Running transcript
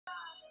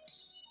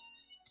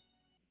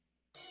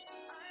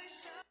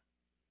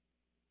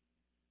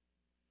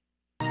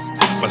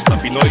Basta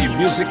Pinoy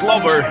music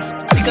lover,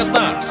 sikat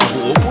na sa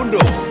buong mundo.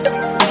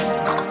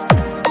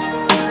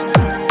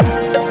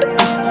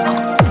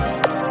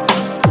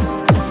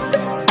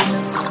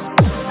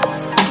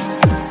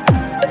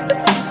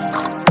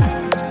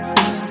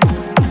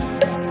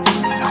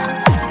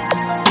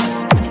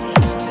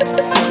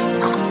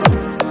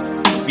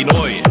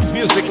 Pinoy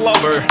music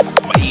lover,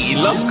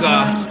 mai-love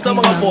ka sa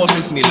mga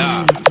boses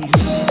nila.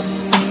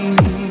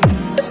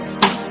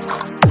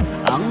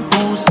 Ang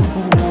puso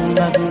kong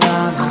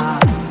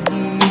naglalait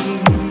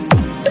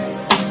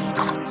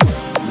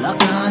na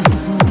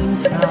kahit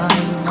minsan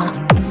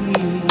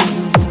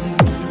madilim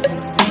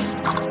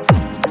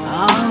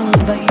ang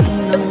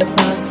daing ng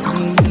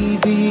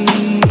pag-ibig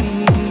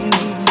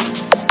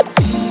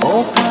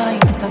o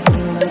kahit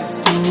tagal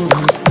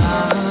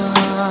nagturusan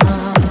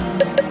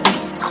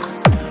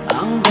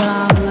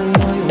hanggang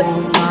ngayon'y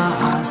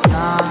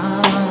umaasa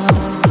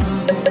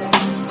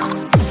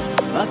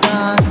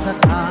baka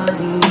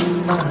sakaling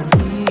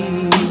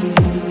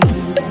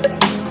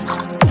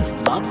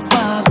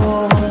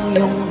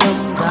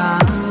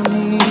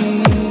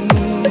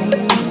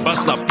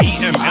Basta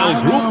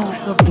PML Group,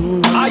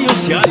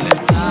 ayos yan.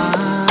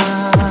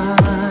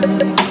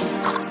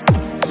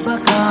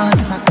 Baka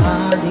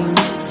sakaling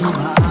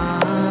dumaan,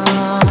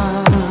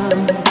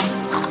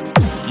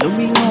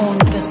 lumingon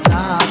ka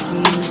sa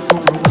aking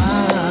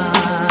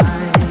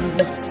tungay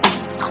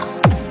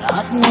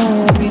at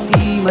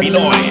ngumiti man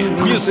Pinoy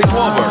music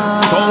lover,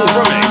 song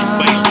remix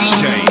by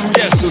DJ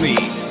Destiny,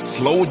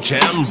 Slow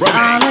Jam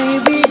sana'y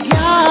Remix.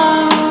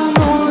 bigyan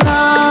mo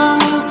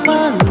ng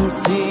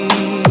pansin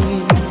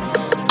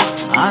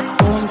at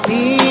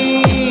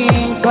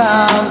kunting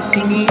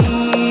pagtingin.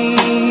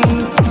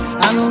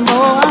 Ano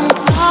ang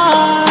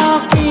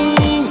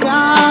aking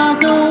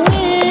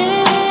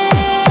gagawin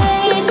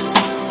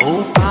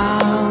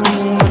upang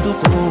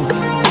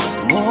matutuhan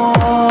mo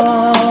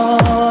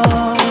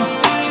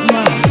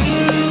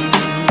mahalin?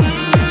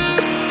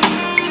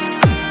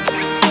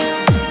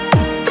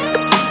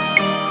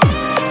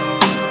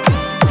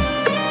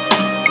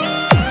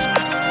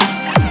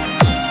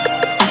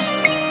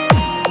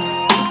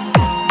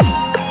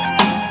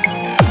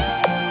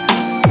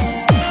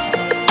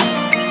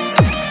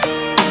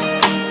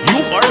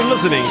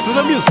 Listening to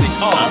the music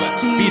of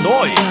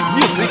Pinoy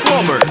music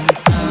lover.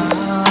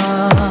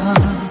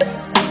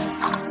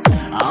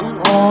 Ang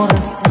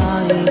oras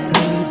ay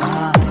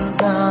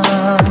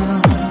kaibagan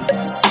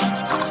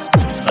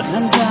pag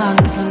nandyan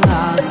ka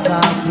nga sa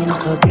aking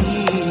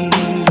tabi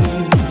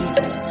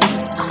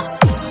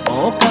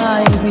o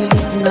kay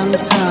bilis ng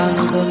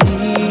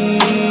sandali.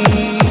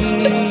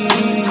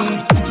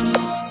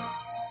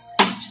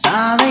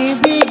 Sana'y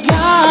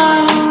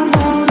bigyan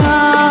mo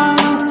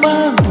ng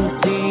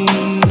pansin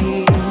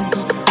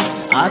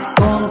at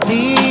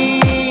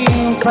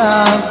konting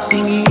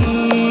pagtingin.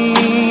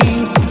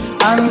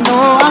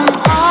 Ano ang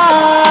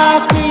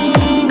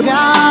aking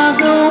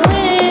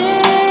gagawin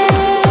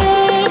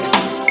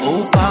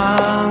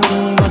upang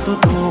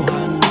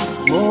matutuhan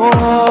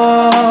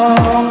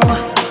mong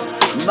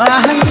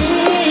mahalin?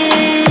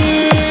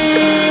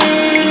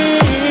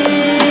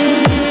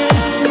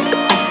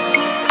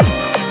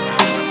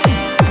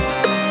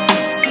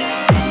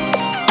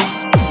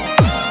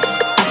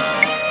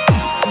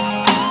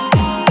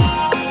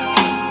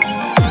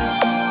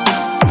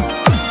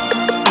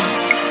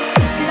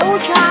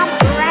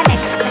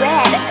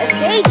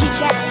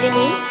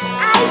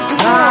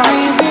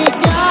 Sana'y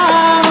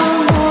bigyan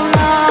mo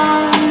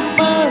ng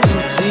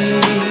pansin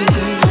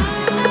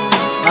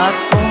at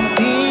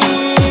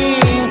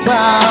konting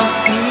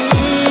pagtingin.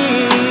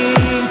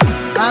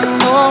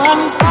 Ano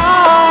ang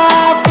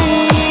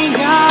aking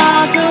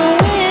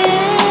gagawin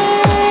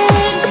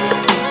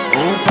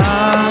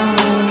upang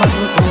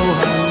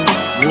matutuhan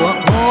mo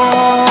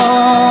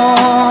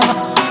akong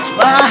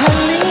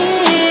mahalin?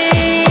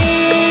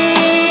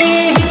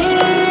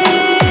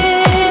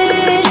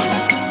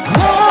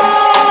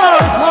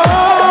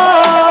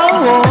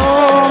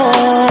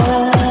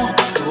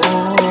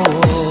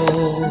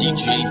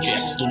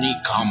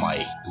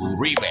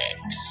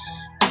 Remix.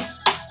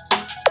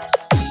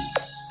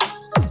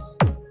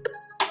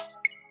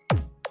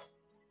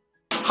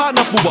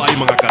 Hanap mo ba ay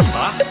mga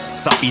kanta?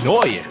 Sa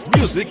Pinoy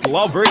music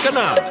lover ka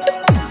na.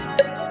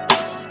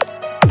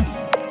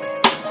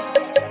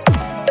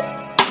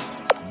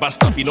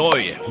 Basta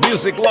Pinoy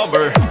music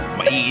lover,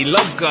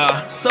 mai-love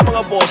ka sa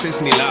mga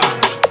boses nila.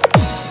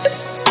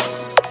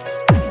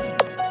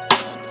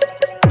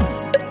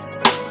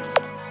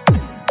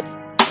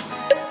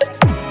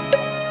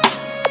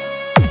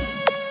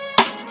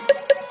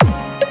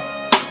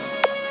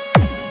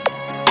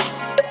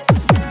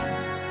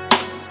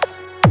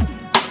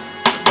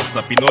 Basta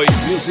Pinoy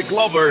music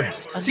lover,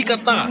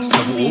 sikat na sa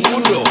buong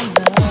mundo.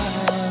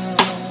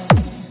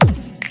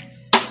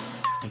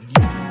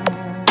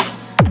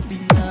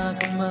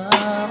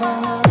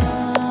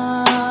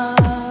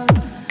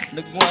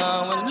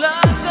 Nagwawala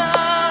ka,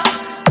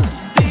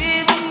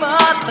 di mo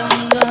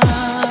matanggal.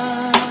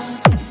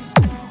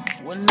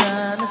 Wala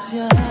na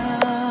siya,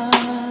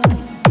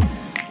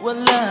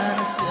 wala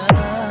na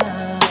siya.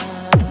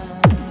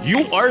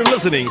 You are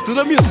listening to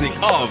the music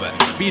of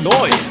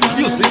Pinoy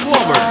Music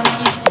Lover.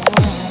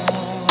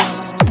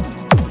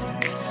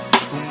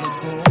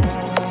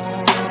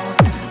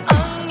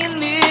 Ang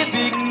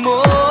inibig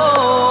mo,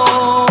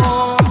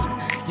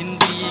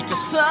 hindi ka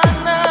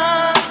sana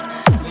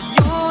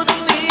ngayon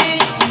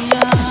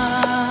umiiyak.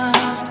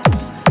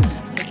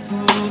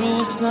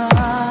 Nagdurusa,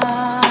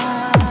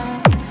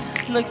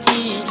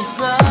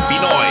 nag-iisa.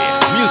 Pinoy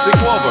Music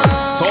Lover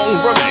Song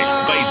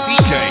Remix by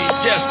DJ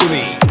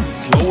Destiny.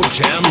 Slow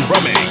Jam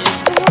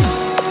Remix.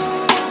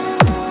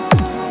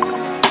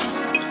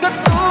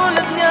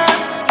 Katulad niya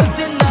na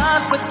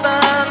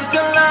sinasaktan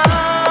ka lang,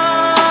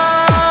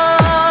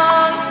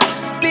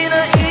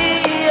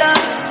 pinaiiyak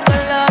ka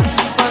lang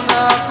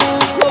pangako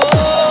ko.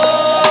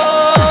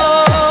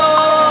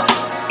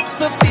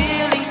 Sa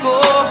piling ko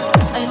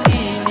ay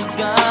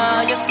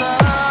liligaya ka.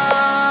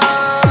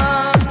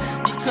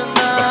 Di ka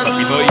na Basta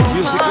Pinoy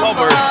Music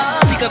Lover,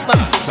 sikat na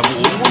sa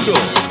buong mundo.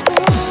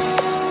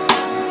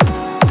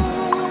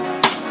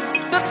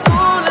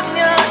 Katulad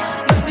niya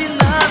na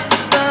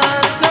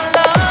sinasaktan ka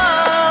lang,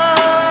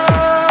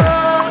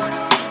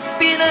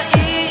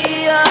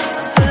 pinaiiyak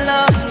ka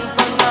lang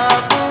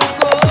pangako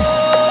ko.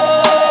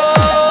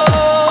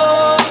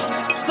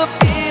 Sa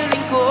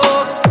piling ko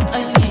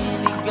ay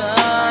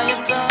liligaya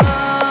ka.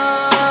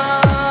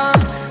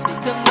 Di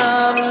ka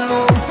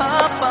naluluha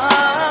pa,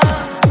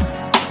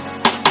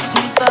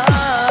 sinta.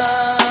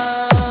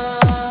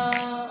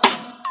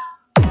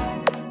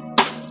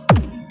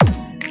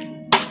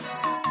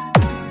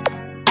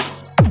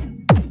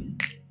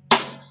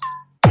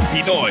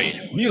 Pinoy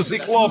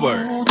Music Lover,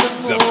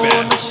 the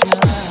best.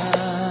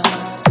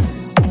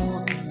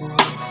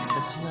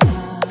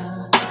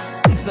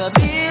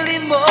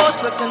 Sarili mo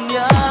sa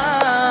kanya,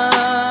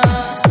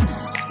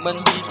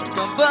 manhid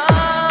ka ba?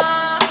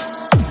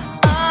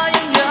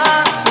 Ayaw niya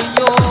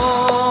sa'yo.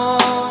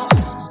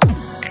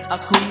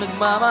 Ako'y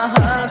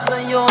nagmamahal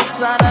sa'yo,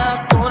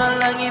 sana ko na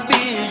lang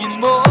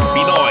ibigin mo.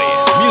 Pinoy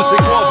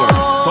Music Lover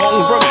Song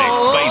Remix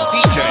by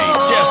DJ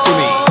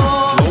Destiny.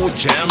 Slow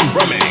Jam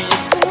Remix.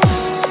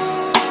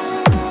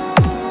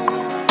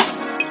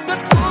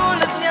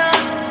 Katulad niya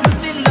na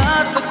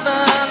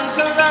sinasaktan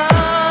ka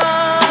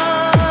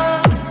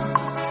lang,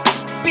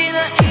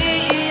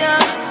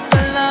 pinaiiyak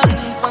ka lang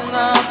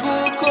pangako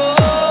ko.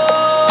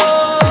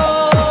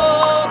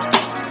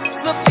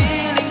 Sa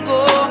piling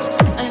ko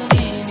ay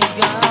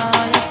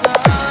liligaya ka.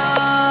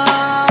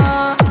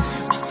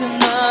 Di ka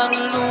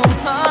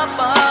naluluha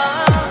pa,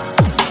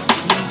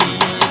 hindi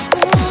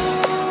ako.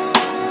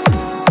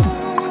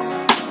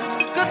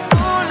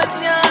 Katulad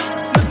niya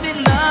na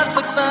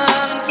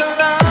sinasaktan ka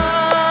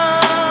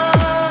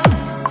lang,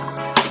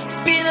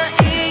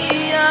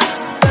 pinaiiyak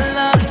ka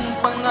lang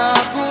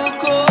pangako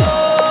ko.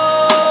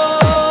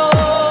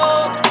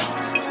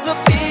 Sa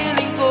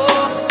piling ko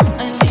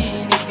ay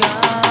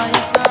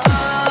liligaya ka.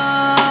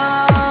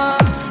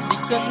 Di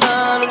ka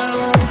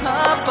naluluha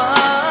pa,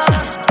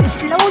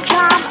 Slow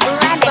Jam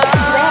Remix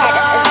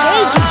with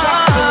Radio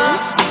Destiny.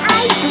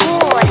 Ay,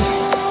 good.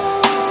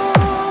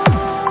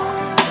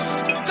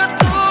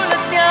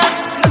 katulad niya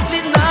na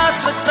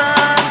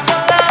sinasaktan ka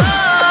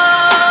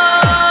lang,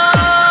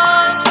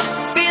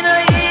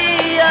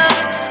 pinaiiyak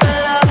ka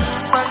lang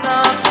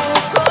pangako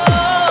ko.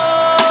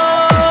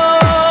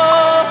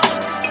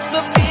 Sa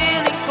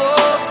piling ko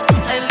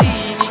ay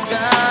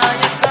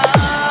liligaya ka.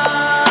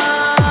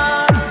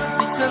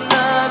 Di ka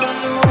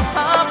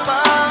naluluha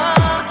pa,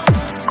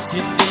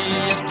 hindi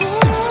ako.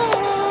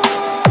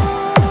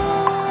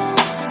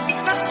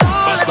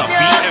 Basta Katulad niya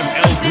PML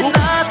na Group,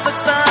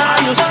 sinasaktan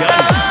ayos ka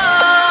yan. lang,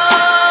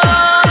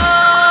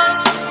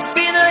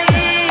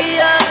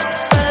 pinaiiyak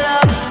ka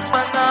lang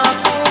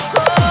pangako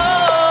ko.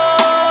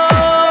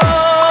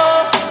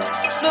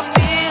 Sa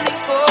piling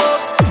ko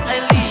ay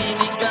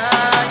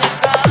liligaya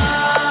ka.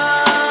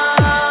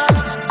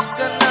 Di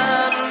ka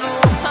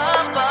naluluha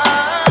pa,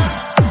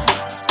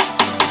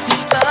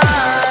 sinta.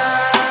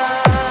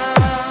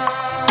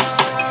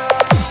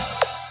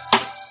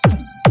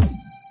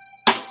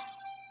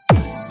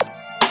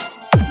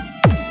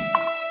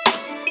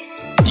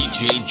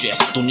 DJ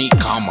Destiny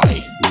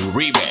Kamay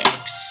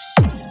Remix.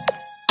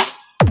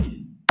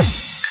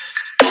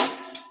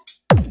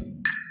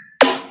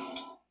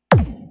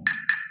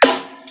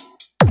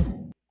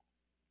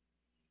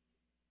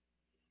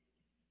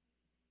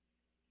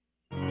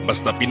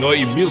 Basta Pinoy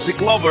Music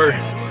Lover,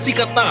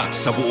 sikat na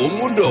sa buong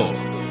mundo.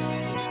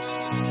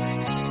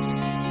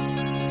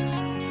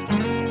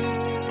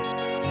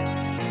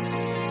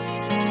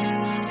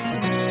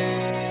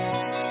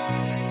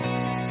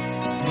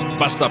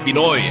 Basta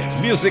Pinoy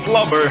Music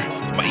Lover,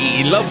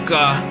 mai-love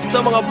ka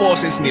sa mga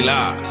boses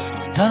nila.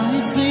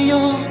 Dahil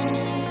sa'yo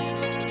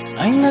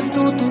ay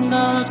natuto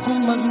na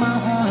akong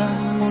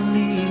magmahal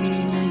muli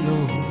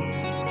ngayon.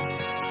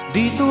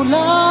 Di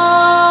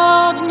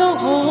tulad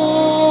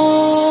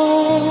noon.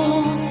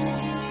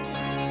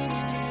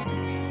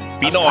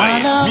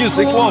 Pinoy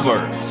Music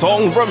Lover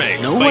Song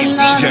Remix by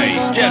DJ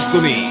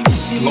Destiny.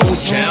 Slow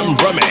Jam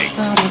Remix.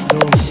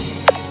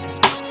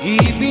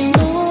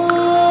 Ibinuhay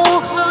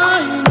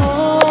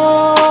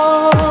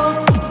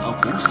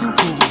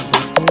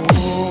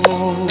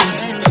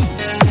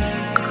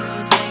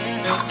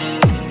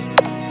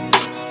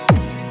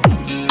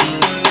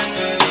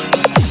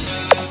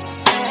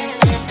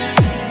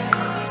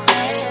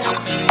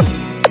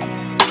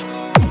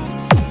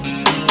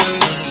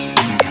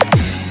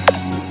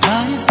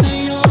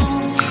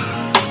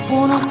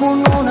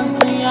Punong-puno ng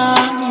saya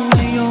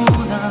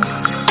ngayon ang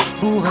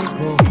buhay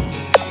ko.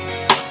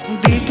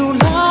 Dito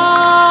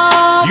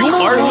lang You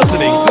are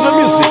listening to the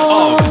music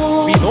of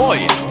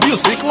Pinoy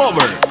Music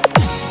Lover.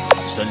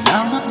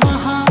 Salamat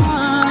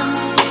mahal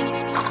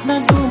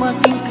na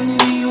dumating ka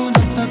ngayon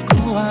at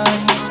ako ay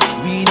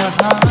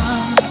minahal.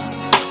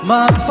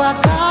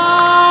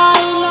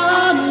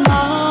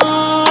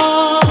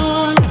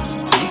 Magpakailanman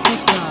di ko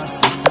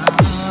sasaktan.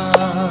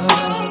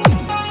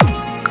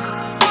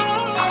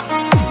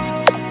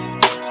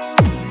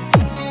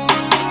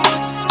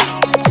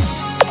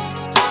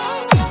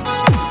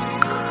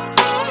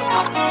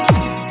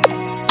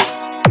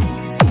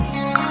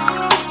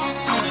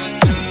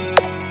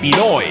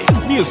 Pinoy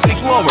Music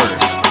Lover.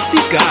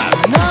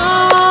 Sikat.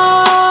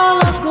 Nang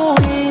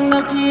ako'y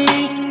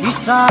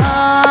nag-iisa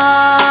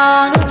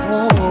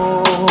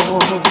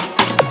noon,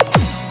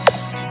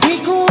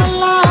 di ko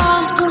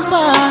alam kung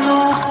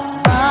paano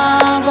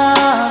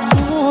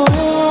babangon.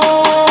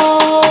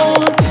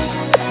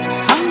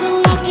 Hanggang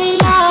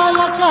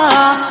nakilala ka,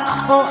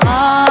 o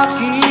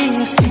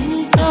aking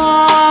sinta.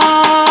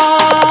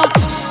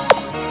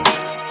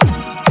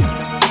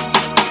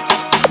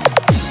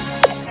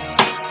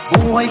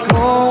 Buhay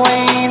ko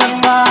ay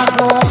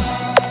nagbago.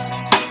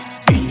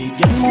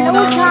 Binigyan mo Slow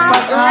ng jam remix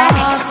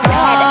pag-asa.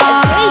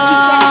 with Rage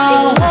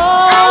Destiny.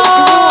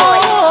 Idol.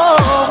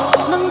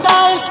 Nang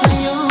dahil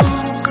sa'yo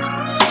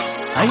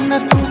ay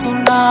natuto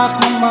na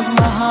akong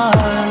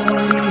magmahal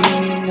muli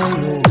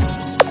ngayon.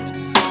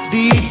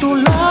 Dito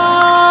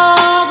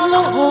lang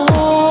noon.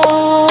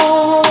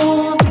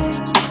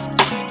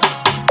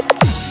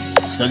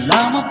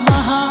 Salamat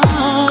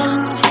mahal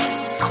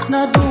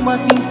na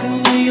dumating ka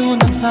ngayon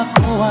at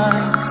ako ay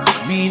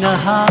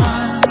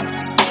minahal.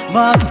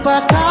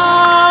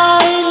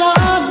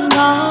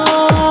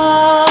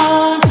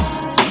 Magpakailanman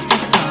di ka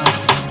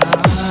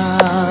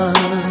sasaktan.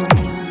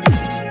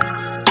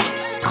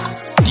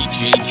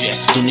 DJ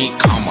Destiny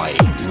Kamay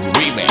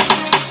Remix.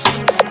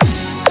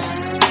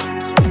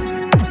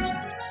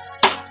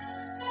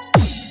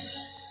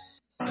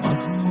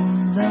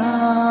 Magmula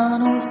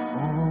noon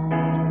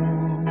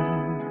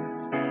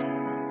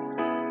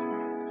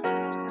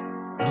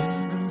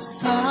hanggang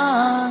sa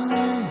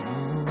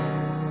ngayon,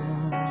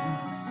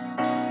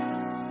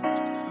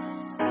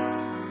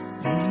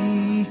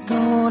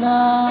 ikaw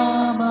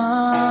lamang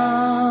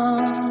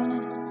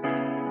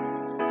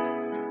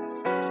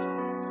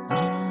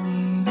ang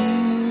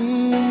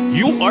iniisip.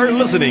 You are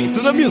listening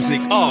to the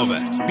music of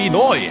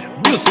Pinoy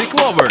Music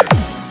Lover.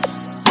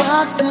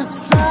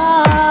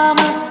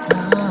 Pagkasama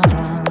ka,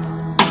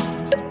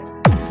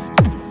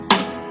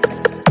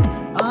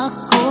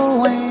 ako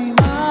ay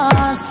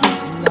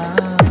masigla.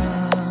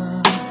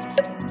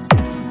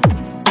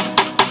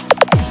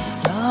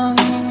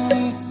 Tanging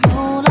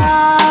ikaw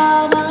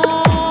lamang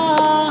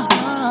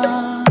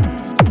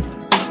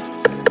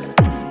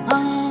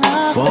ang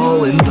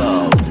Fall in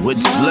love with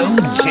Slow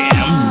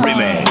Jam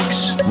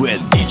Remix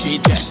with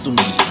DJ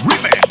Destiny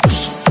Remix.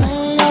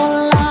 sa'yo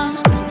lang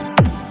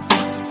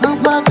ang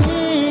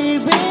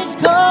pag-ibig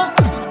ko.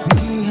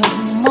 Bihag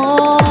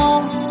mo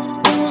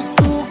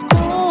puso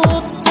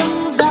ko't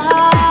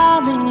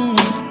damdamin.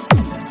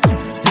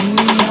 Di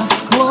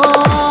ako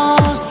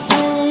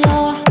sa'yo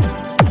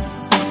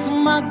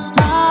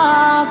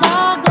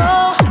magbabago.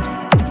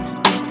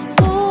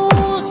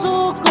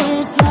 Puso ko'y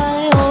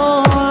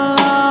sa'yo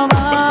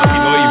lamang. Basta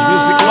Pinoy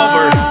Music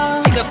Lover.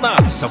 Sikat na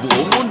sa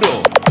buong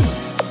mundo.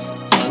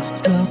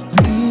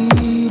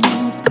 Kapiling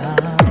ka,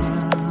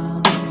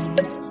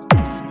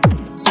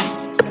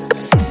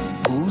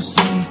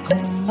 puso'y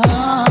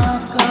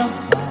kumakabang.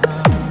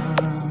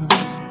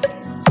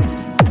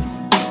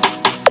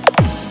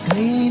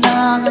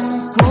 Kailangan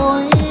ko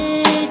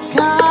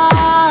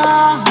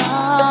ikaw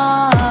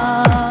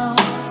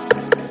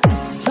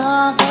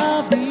sa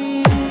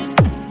gabi't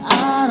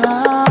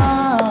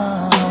araw.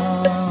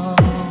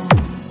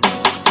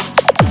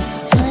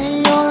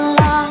 Sa'yo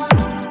lang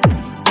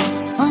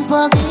ang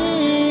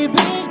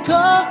pag-ibig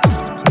ko.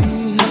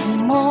 Bihag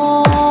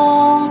mo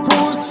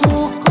puso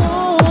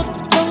ko't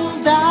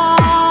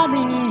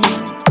damdamin.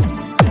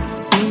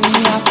 Di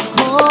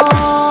ako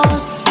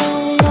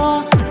sa'yo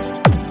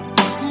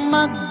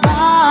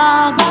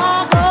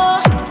magbabago.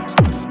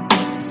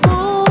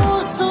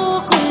 Puso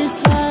ko'y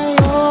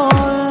sa'yo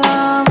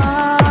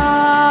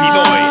lamang.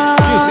 Pinoy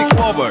Music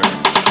Lover.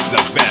 The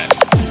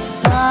best.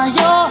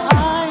 Tayo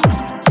ay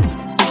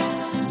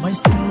may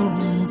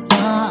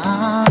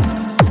sumpaan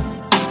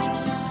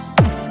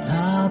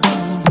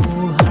habang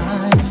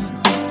buhay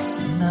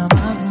na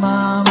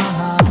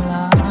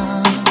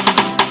magmamahalan.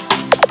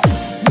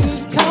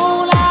 Ikaw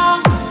lang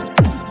ang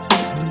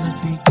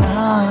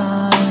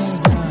nagbigay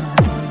ng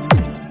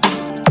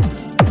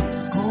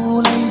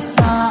kulay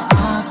sa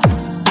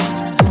aking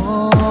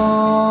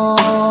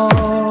mundo.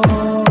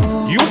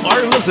 You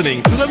are listening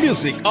to the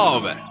music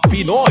of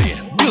Pinoy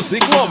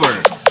Music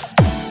Lover.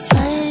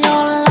 Sa'yo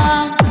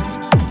lang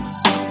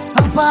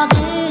ang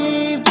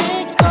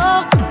pag-ibig ko.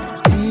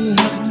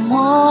 Bihag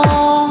mo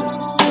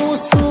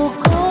puso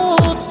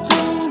ko't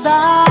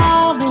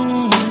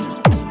damdamin.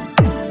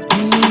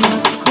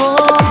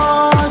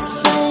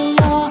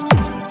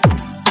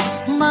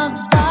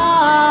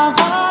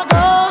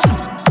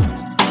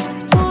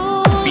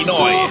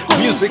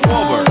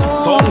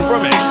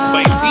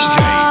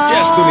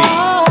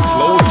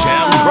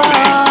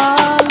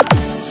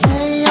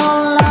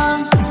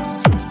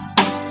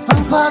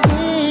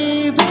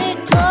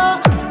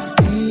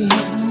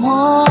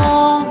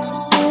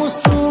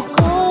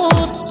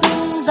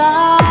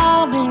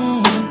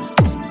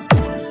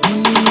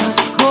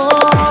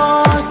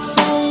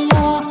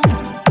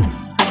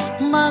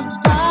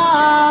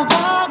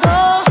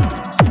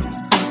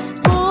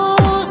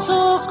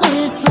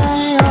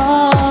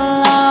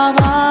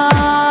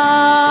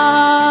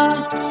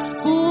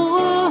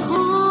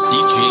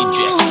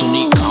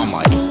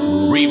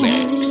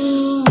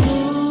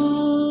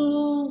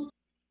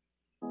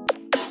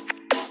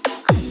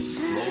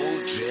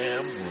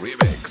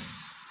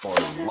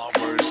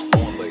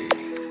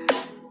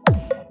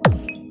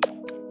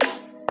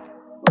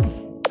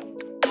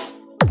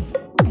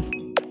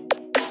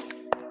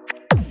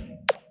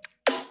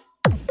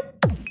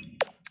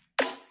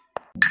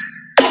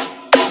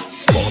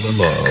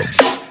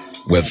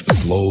 Love with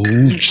Slow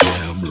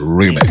Jam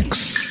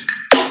Remix.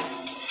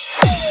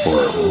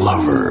 For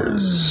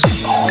lovers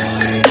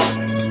only.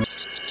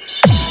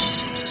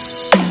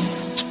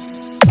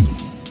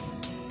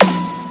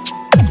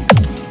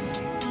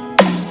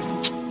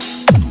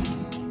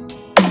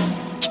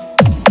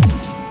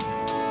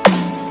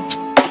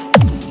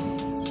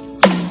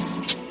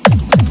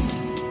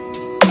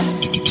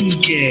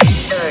 DJ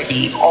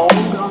 30 on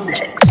the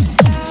mix.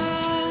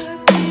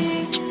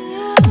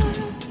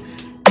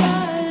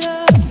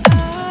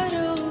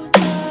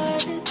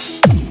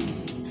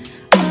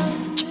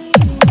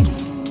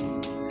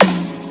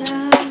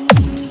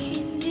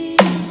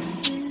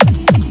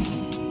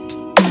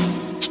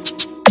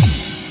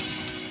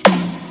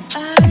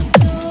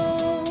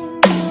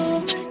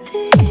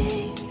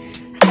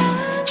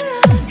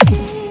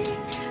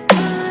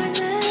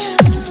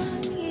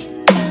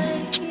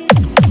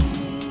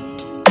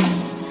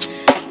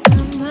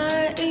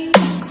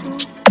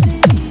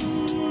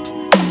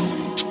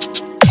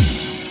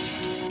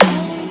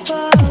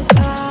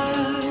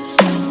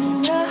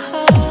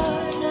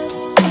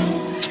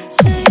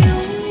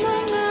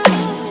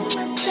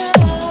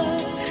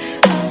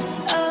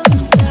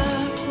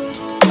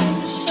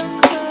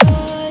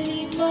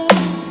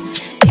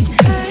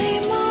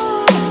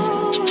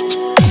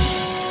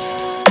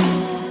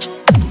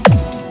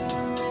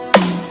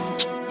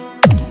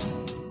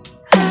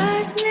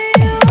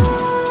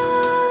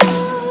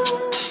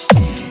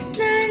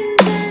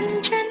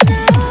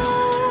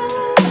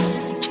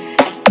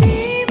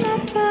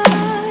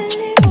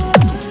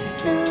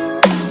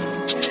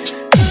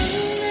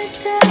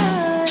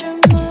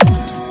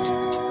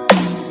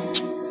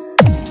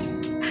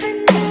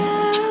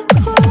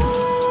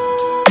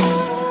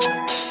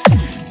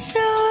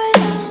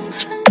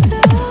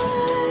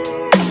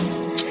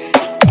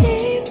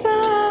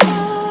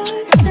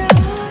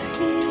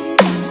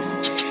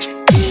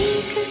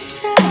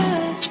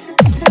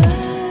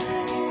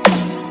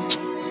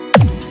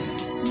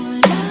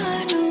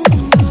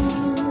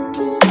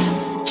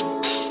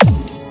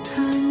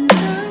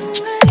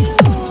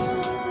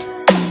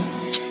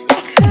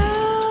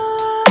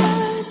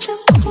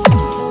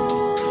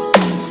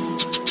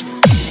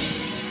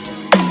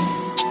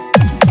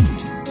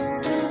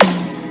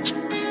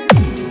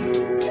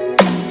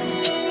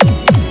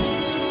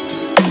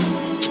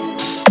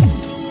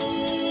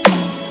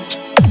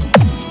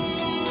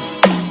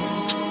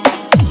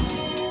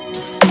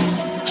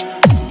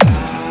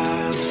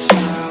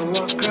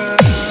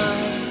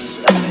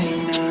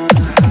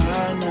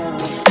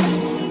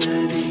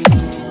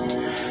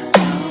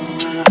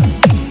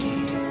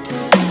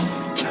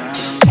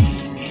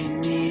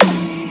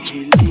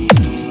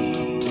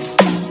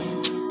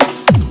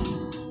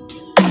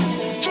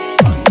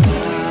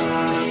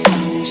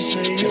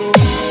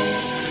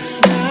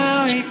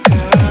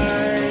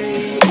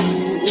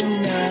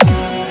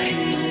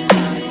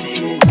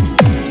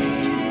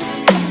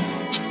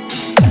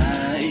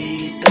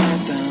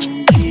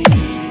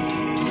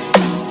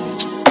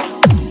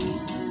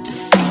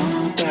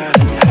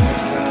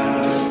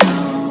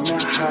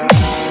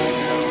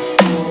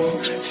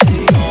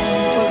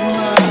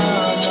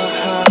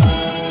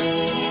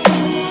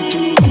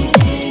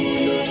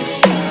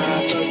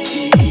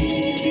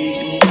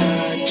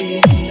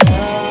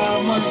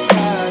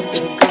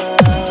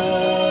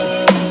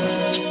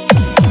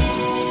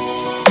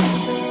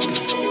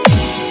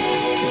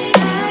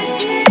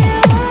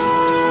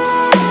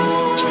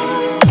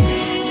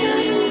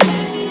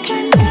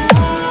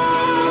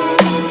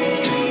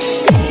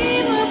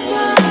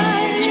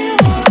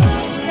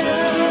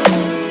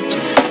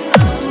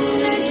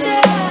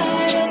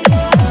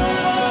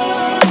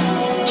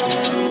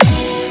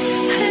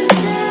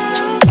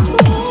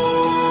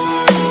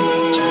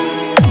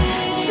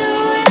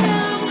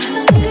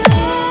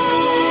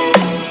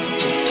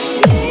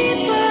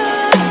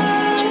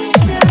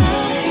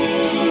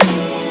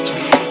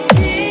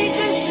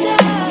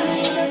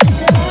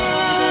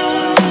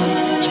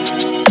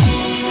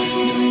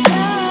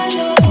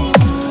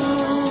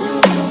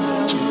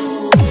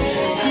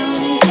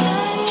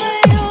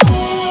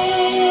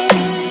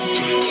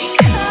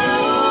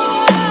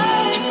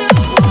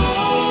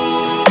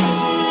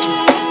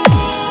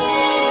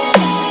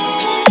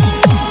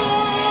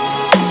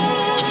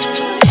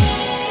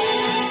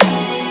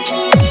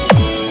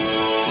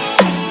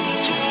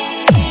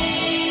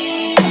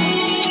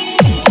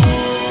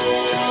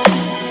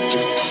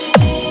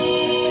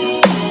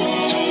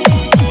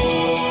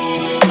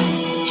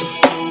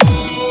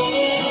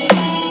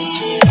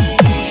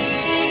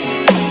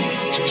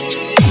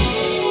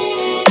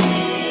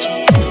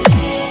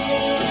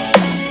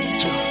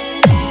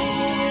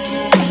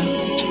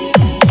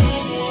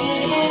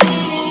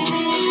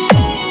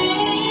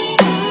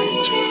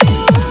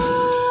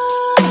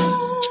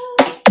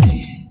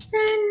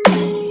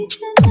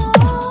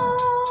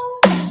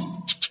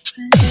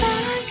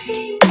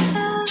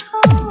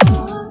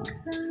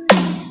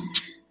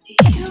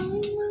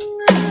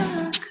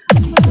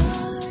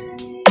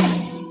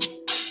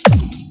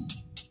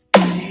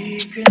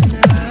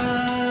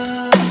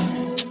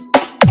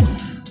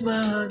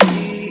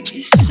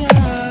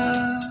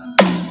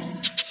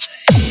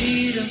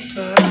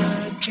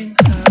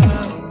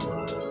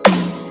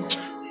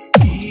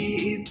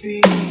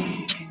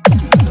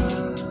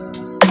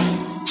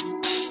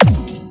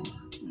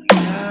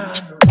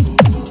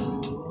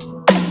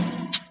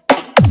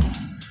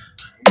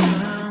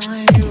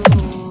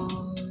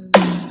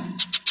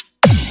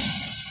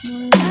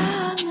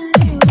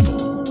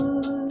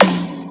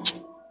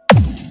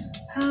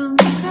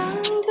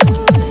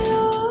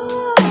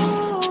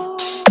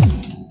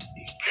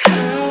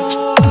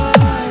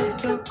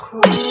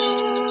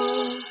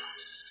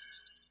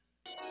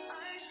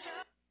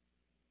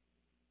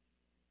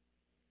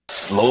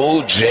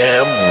 Slow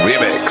Jam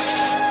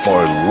Remix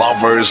for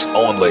lovers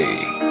only.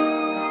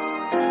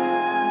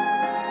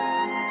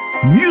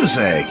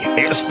 Music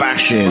is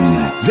passion.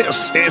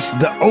 This is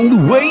the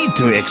only way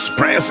to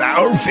express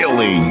our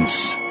feelings.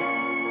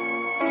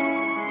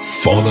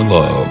 Fall in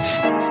love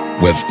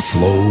with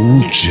Slow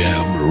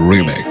Jam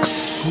Remix.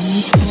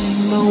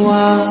 Kung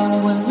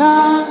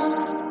mawawala,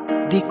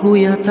 di ko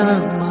yata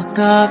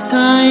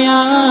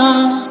makakaya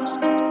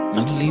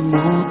nang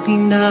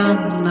limutin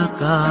ang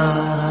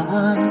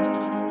nakaraan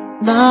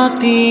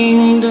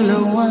nating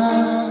dalawa.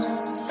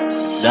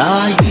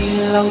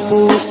 Dahil ang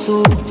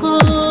puso ko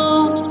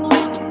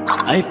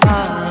ay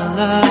para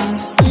lang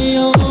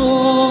sa'yo,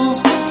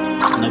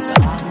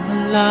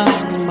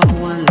 nag-aamalang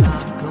mawala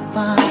ka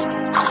pa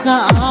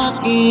sa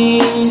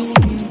aking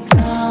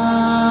sinta.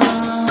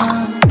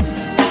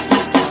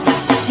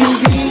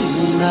 Hindi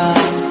mo na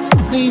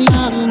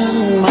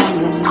kailangang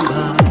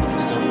mangamba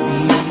sa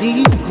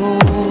piling ko,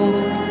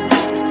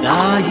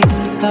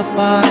 dahil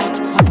kapag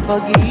ang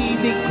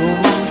pag-ibig ko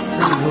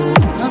sa'yo,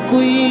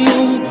 ako'y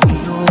iyong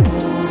iyong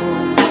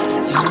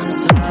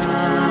sinta.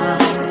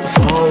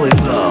 Fall in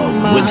love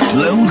with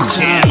Slow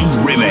Jam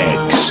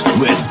Remix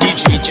with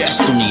DJ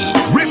Destiny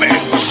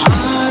Remix.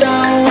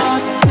 Araw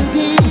at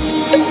gabi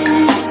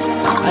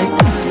ay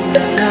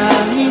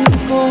panalangin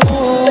ko,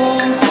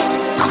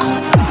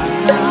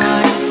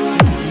 sana'y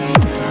hindi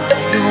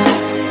tayo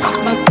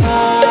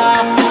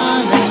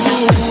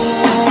magkakalayo.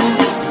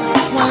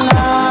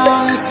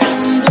 Walang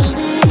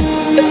sandali,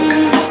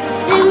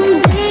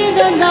 hindi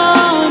na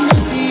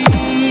nanabig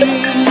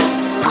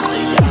sa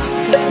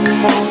yakap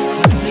mo't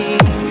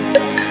galing,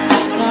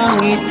 sa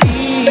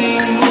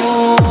ngiti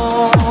mo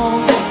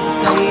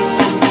kay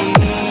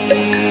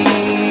tamis.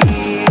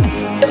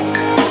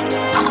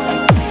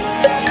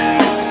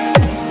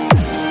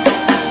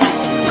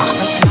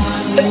 Sa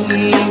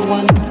kaming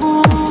iwan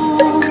mo,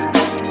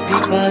 di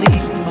pa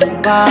rin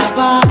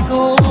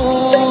magbabago.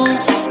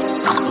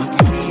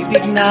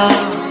 Pag-ibig na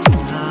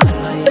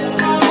inalay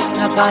ko,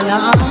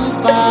 nakalaang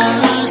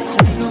para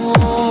sa'yo.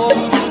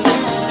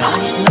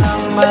 Kahit na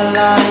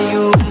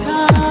malayo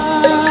ka,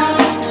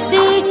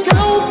 di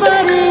ikaw pa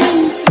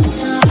rin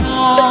sinta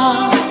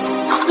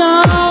sa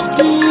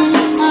aking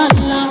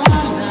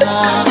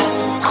alaala,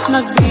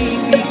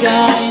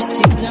 nagbibigay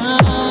sigla.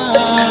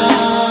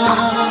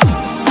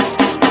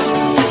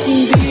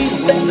 Hindi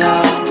mo na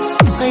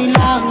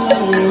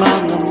kailangang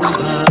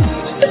mangamba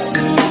sa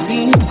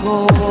piling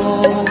ko,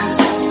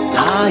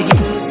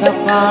 dahil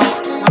kapag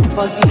ang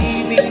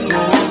pag-ibig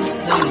ko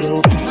sa'yo,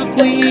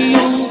 ako'y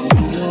iyong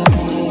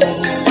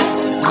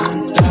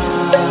sinta.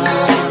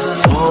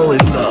 Fall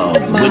in love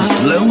with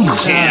Slow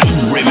Jam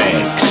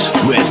Remix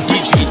with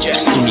DJ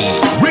Destiny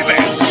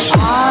Remix.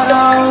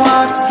 Araw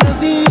at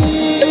gabi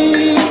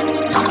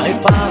ay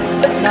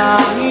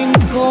panalangin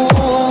ko,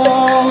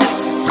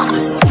 na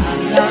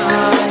sana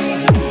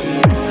ay hindi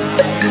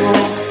tayo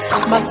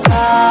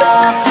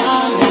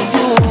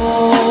magkakalayo.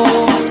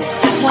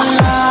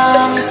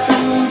 Walang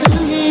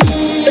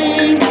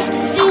sandaling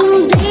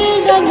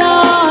hindi na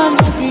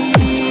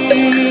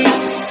nanabig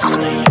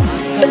sa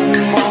yakap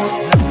mo't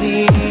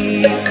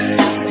halik,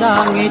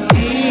 sa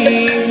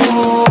ngiti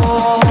mo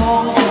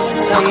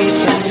kay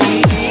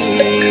tamis.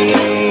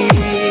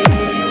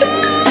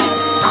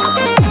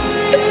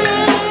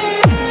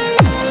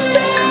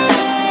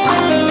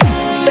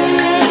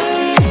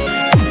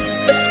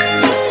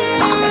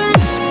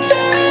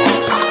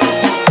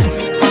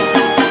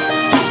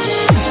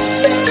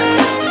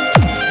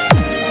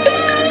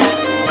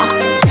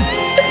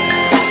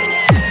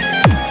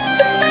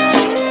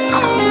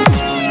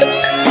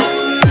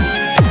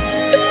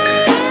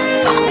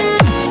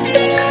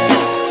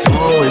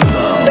 Fall in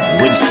love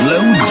with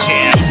Slow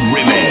Jam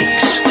Remix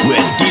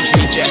with DJ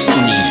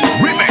Destiny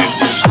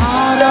Remix.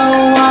 Araw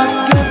at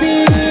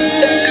gabi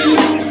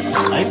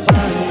ay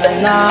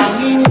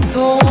panalangin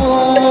ko,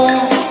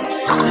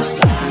 na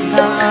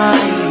sana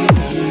ay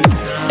hindi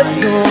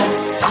tayo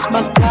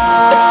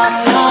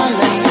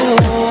magkakalayo.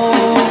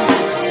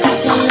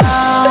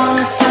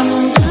 Walang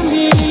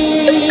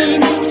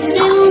sandaling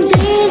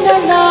hindi na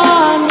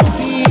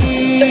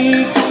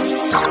nanabig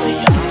sa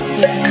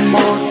yakap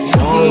mo't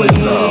Fall in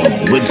love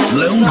with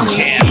Slow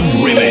Jam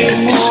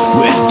Remix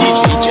with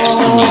DJ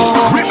Destiny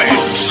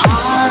Remix.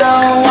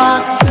 araw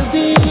at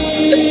gabi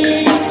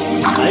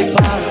ay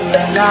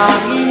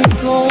panalangin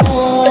ko,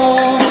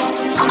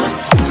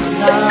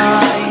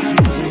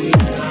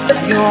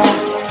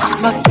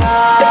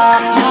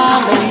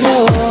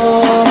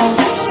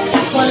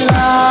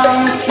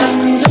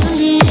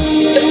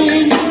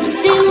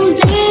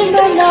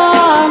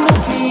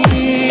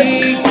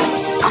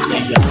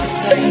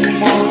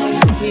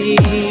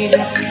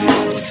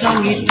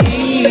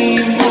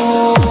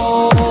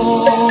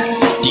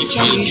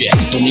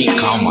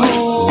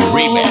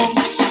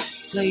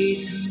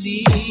 kay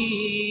tanim.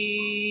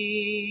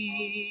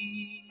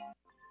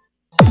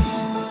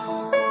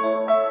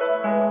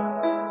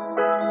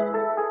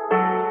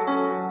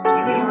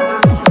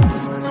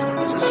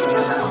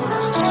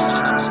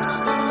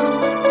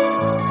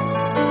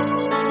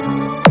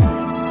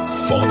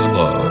 Fall in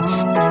love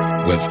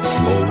with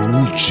Slow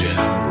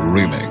Jam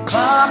Remix.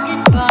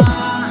 Bakit ba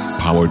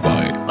Powered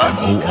by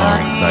MOR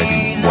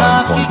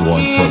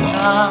 91.1 for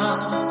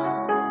Love.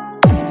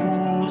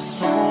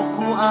 puso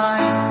ko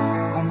ay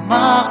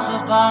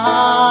kumakaba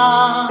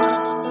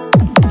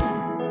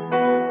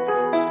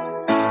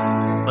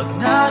pag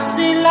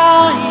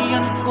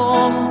nasilayan ko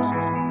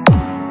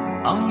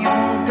ang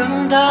iyong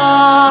ganda?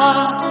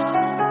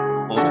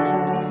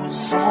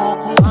 Puso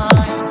ko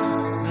ay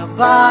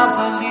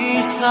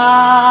nababalisa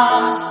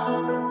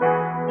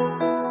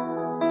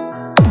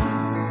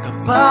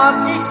kapag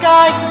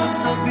ika'y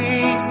katabi,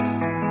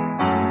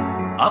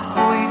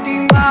 ako'y di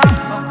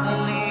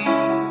mapakali.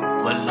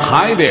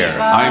 Hi there,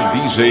 I'm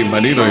DJ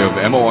Maninoy of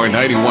MOR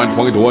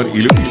 91.1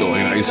 Iloilo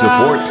and I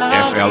support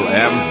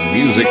FLM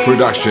Music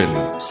Production.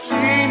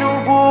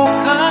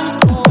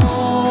 Sinubukan ko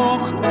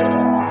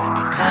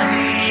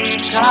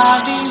ika'y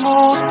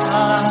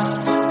kalimutan,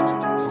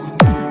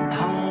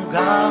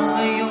 hanggang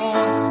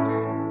ngayon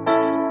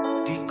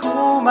di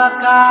ko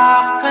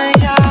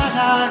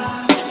makakayanan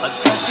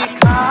pagkat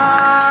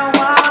ikaw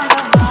ang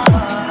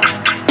naman.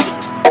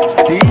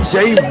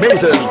 DJ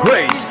Maiden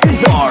Grace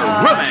Guitar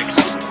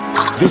Remix.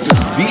 This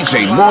is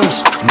DJ Mons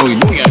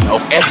Noynuyan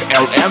of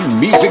FLM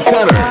Music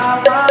Center.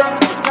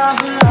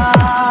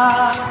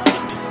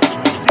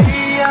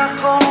 Di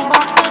ako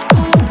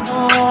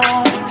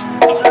makatulong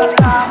sa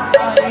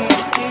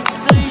kakaisip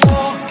sa'yo.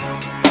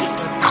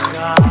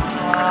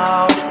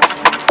 Ikaw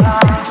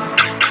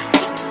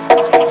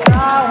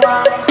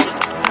ang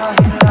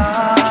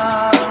dahilan.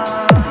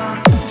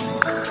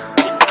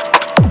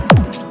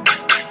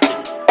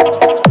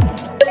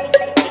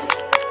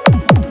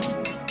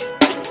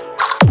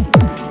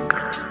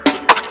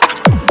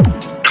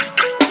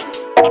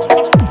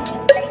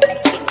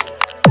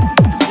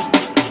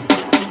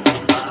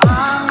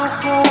 Paano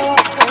ko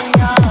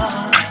kaya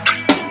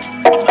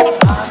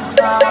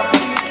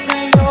masasabi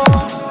sa'yo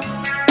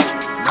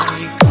na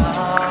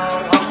ikaw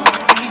ang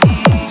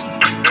pinili ng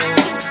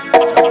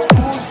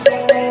puso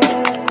ko?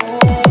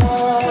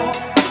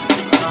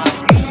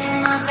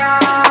 Aking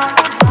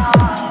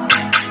nararamdaman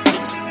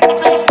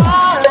ay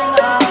para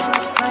lang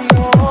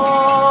sa'yo.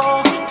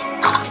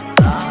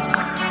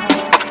 Kasama ko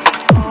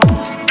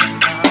sila,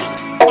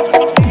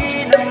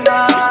 di na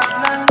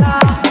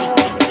maglalaho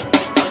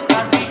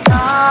pagkat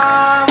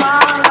ikaw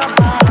ang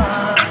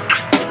laman.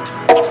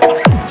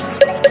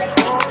 Puso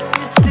ko't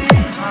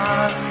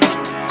isipan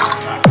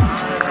sa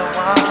araw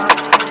at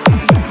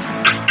gabi.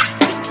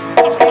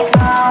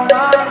 Ikaw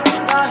ang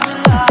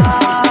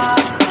dahilan.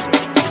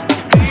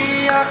 Di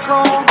ako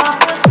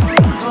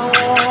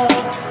makatulog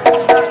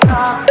sa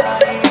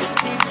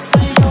kakaisip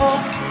sa'yo.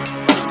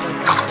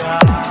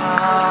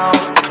 Ikaw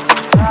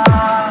sila,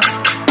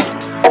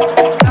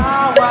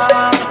 ikaw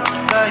ang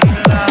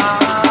dahilan.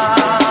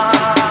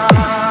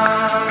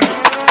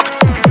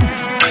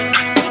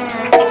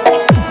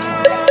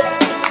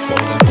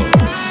 Fall in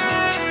love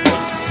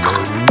with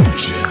Slow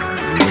Jam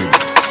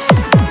Remix.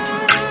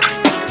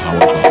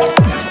 Powered by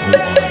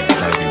MOR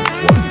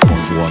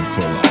 91.1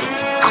 for Love.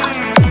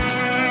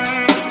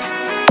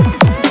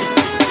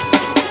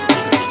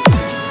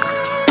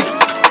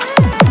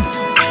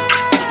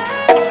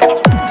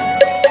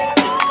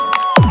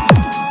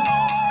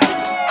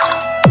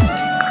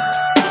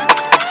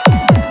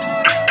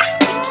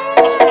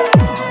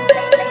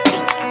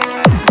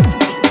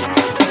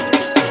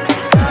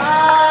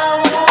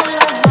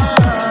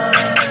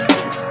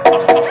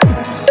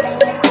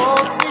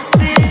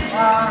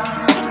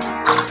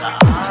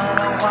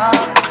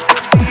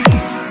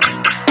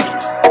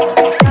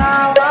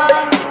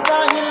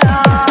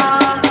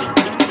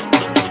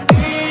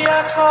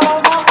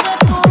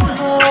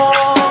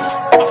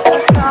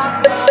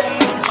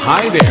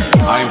 Hi there,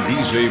 I'm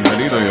DJ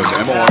Maninoy of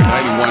MOR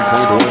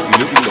 91.1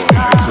 Iloilo and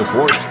I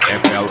support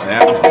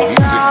FLM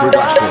Music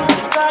Production.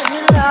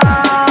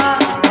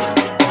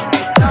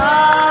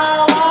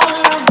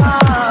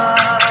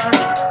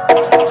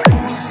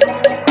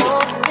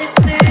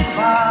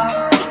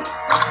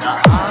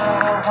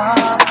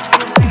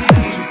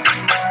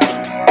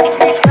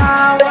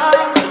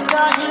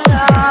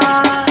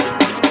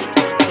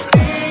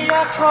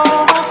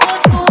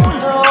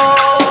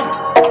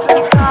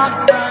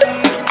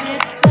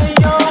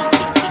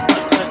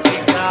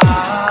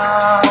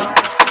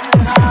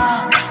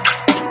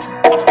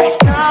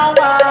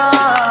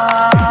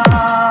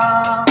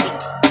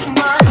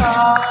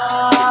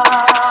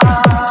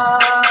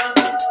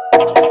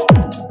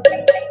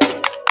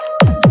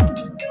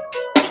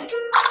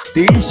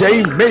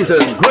 DJ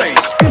Maiden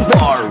Grace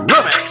Guitar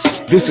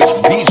Remix. This is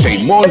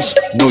DJ Mons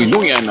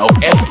Noynuyan of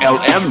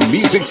FLM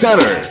Music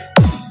Center.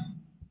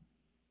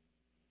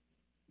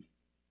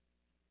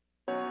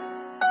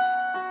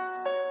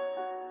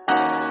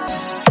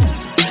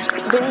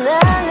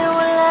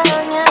 Binaliwala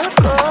niya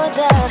ako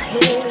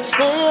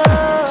sa'yo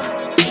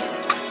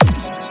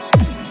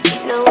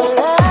na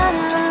wala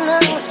na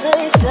ng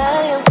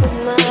saysayang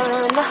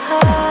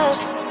pagmamahal,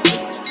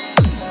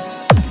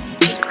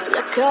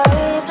 na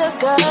kahit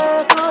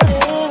akala ko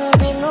rin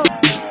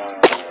binuhay.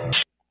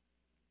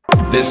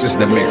 This is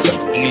the mix of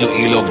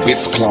Iloilo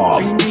Beats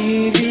Club.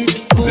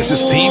 This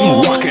is Team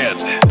Rocket.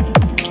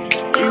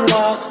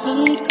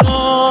 Iwasan ka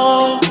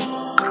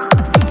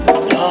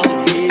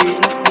dahil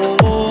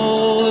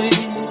ako'y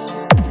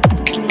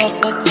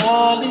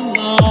nakatali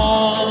na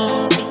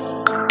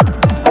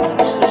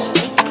sa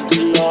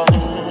sakla.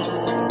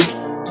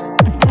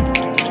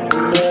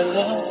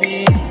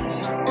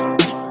 Melabis,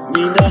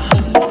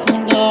 minahal ko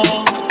na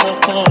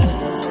kapal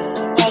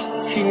at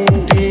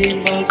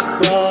hindi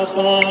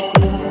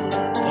magbabago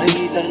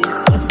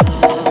kailanman.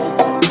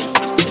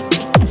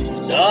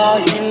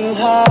 Dahil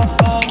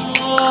habang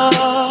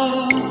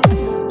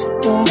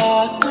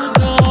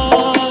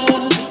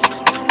tumatagal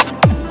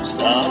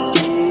sa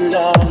aking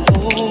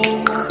lalo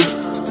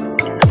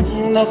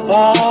kung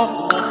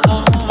napamahal,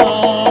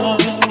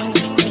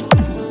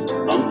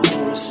 ang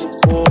puso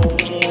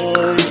ko'y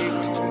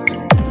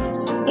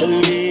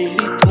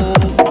nalilito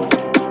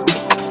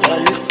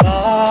dahil sa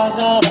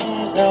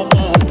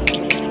naramdaman.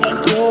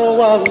 Ano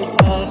ang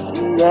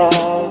aking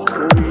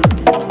gagawin?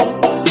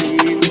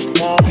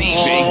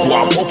 DJ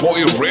Guapo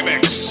Boy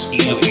Remix,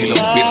 Iloilo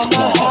Beats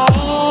Club.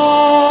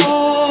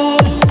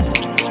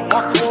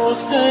 Ako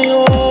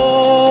sa'yo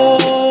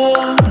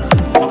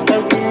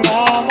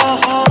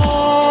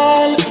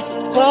nagmamahal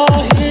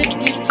kahit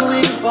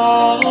ito'y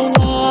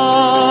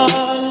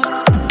bawal.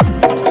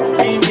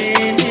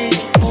 Pinilit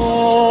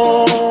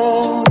ko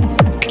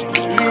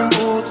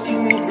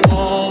limutin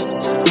ka,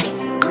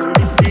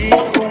 ngunit di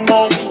ko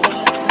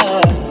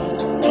maiwasan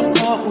na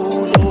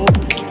mahulog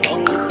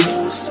ang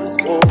puso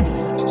ko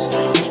sa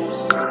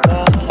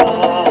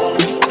musikahan.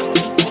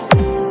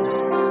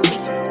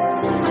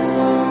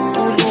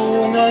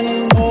 Tulungan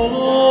mo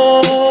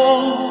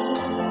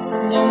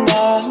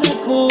naman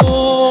ako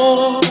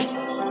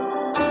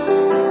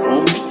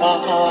kung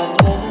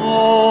paano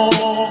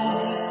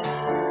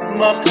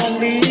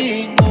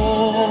makalino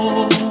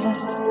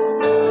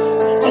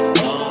at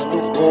bago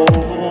ko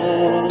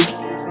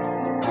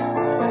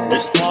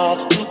basta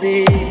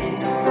tabi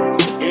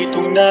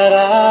itong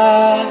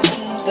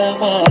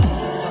nararamdaman.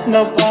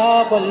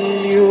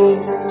 Nababaliw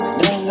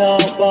na nga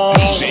ba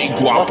DJ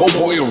Guapo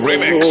Boy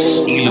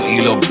Remix,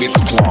 Iloilo Beats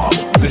Club.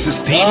 This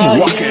is Team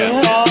Rocket.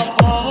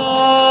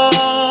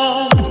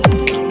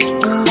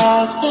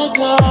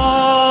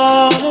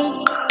 tumatagal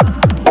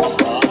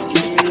sa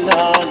aking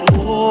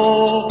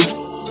lalo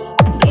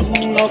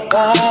ng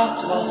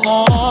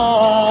napamahal,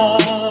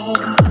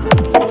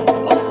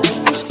 ang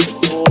gusto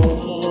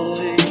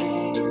ko'y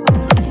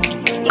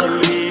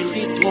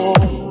nalilito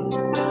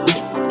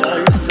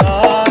dahil sa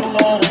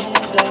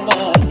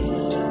naramdaman.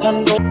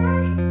 Ano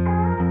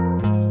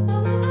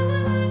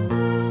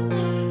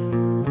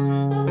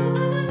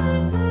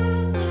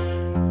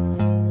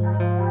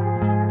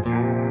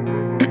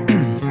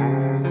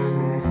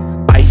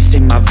ice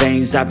in my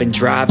veins, I've been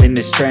driving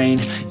this train.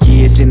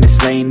 Years in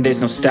this lane,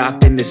 there's no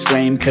stopping this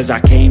flame. Cause I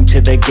came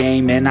to the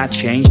game and I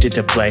changed it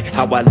to play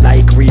how I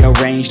like,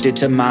 rearranged it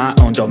to my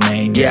own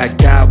domain. Yeah, I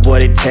got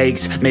what it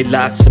takes, made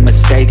lots of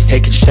mistakes,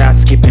 taking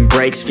shots, skipping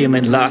breaks,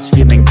 feeling lost,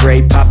 feeling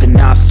great, popping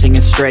off,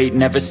 singing straight,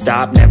 never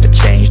stopped, never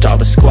changed. All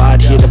the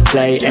squad here to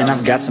play and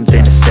I've got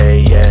something to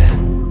say, yeah.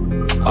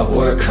 I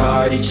work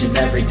hard each and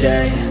every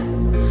day,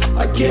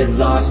 I get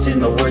lost in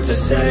the words I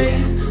say.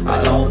 I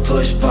don't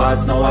push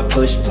pause, no I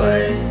push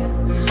play.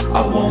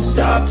 I won't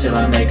stop till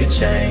I make a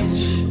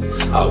change.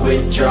 I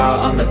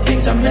withdraw on the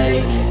things I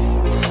make.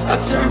 I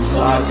turn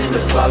flaws into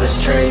flawless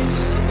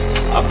traits.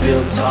 I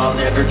build tall,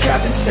 never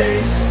capped in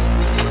space.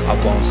 I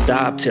won't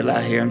stop till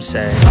I hear him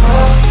say, oh,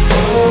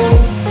 oh,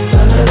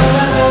 la, la, la,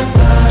 la,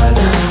 la,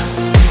 la,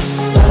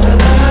 la, la,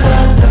 la, la,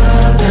 la,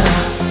 la.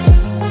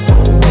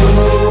 Oh,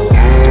 oh,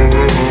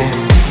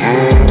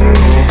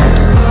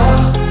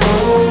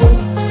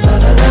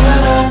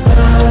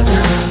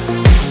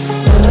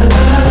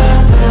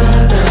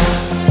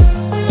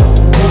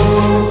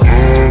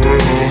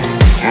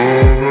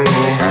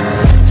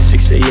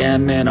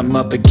 and I'm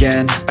up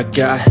again. I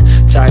got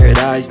tired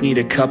eyes, need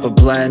a cup of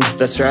blend.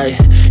 That's right,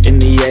 in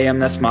the AM,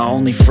 that's my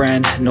only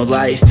friend. No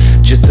light,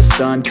 just the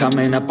sun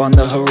coming up on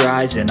the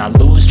horizon. I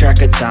lose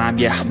track of time,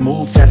 yeah, I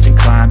move fast and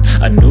climb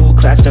a new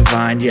class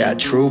divine, yeah,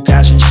 true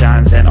passion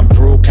shines. And I'm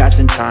through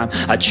passing time,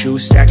 I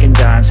choose stacking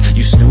dimes.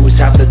 You snooze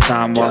half the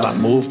time while I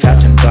move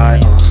passing by.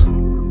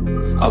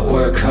 I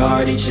work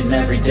hard each and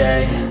every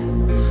day,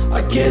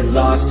 I get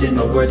lost in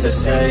the words I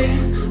say.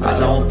 I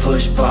don't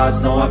push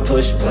pause, no I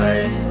push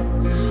play.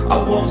 I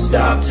won't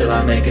stop till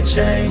I make a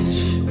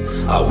change.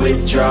 I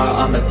withdraw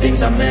on the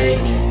things I make.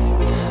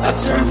 I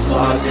turn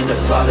flaws into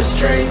flawless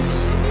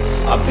traits.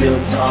 I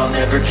build tall,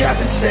 never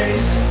capped in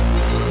space.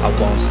 I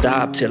won't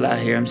stop till I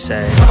hear him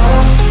say,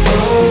 oh,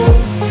 oh,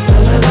 la,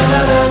 la, la,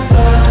 la, la.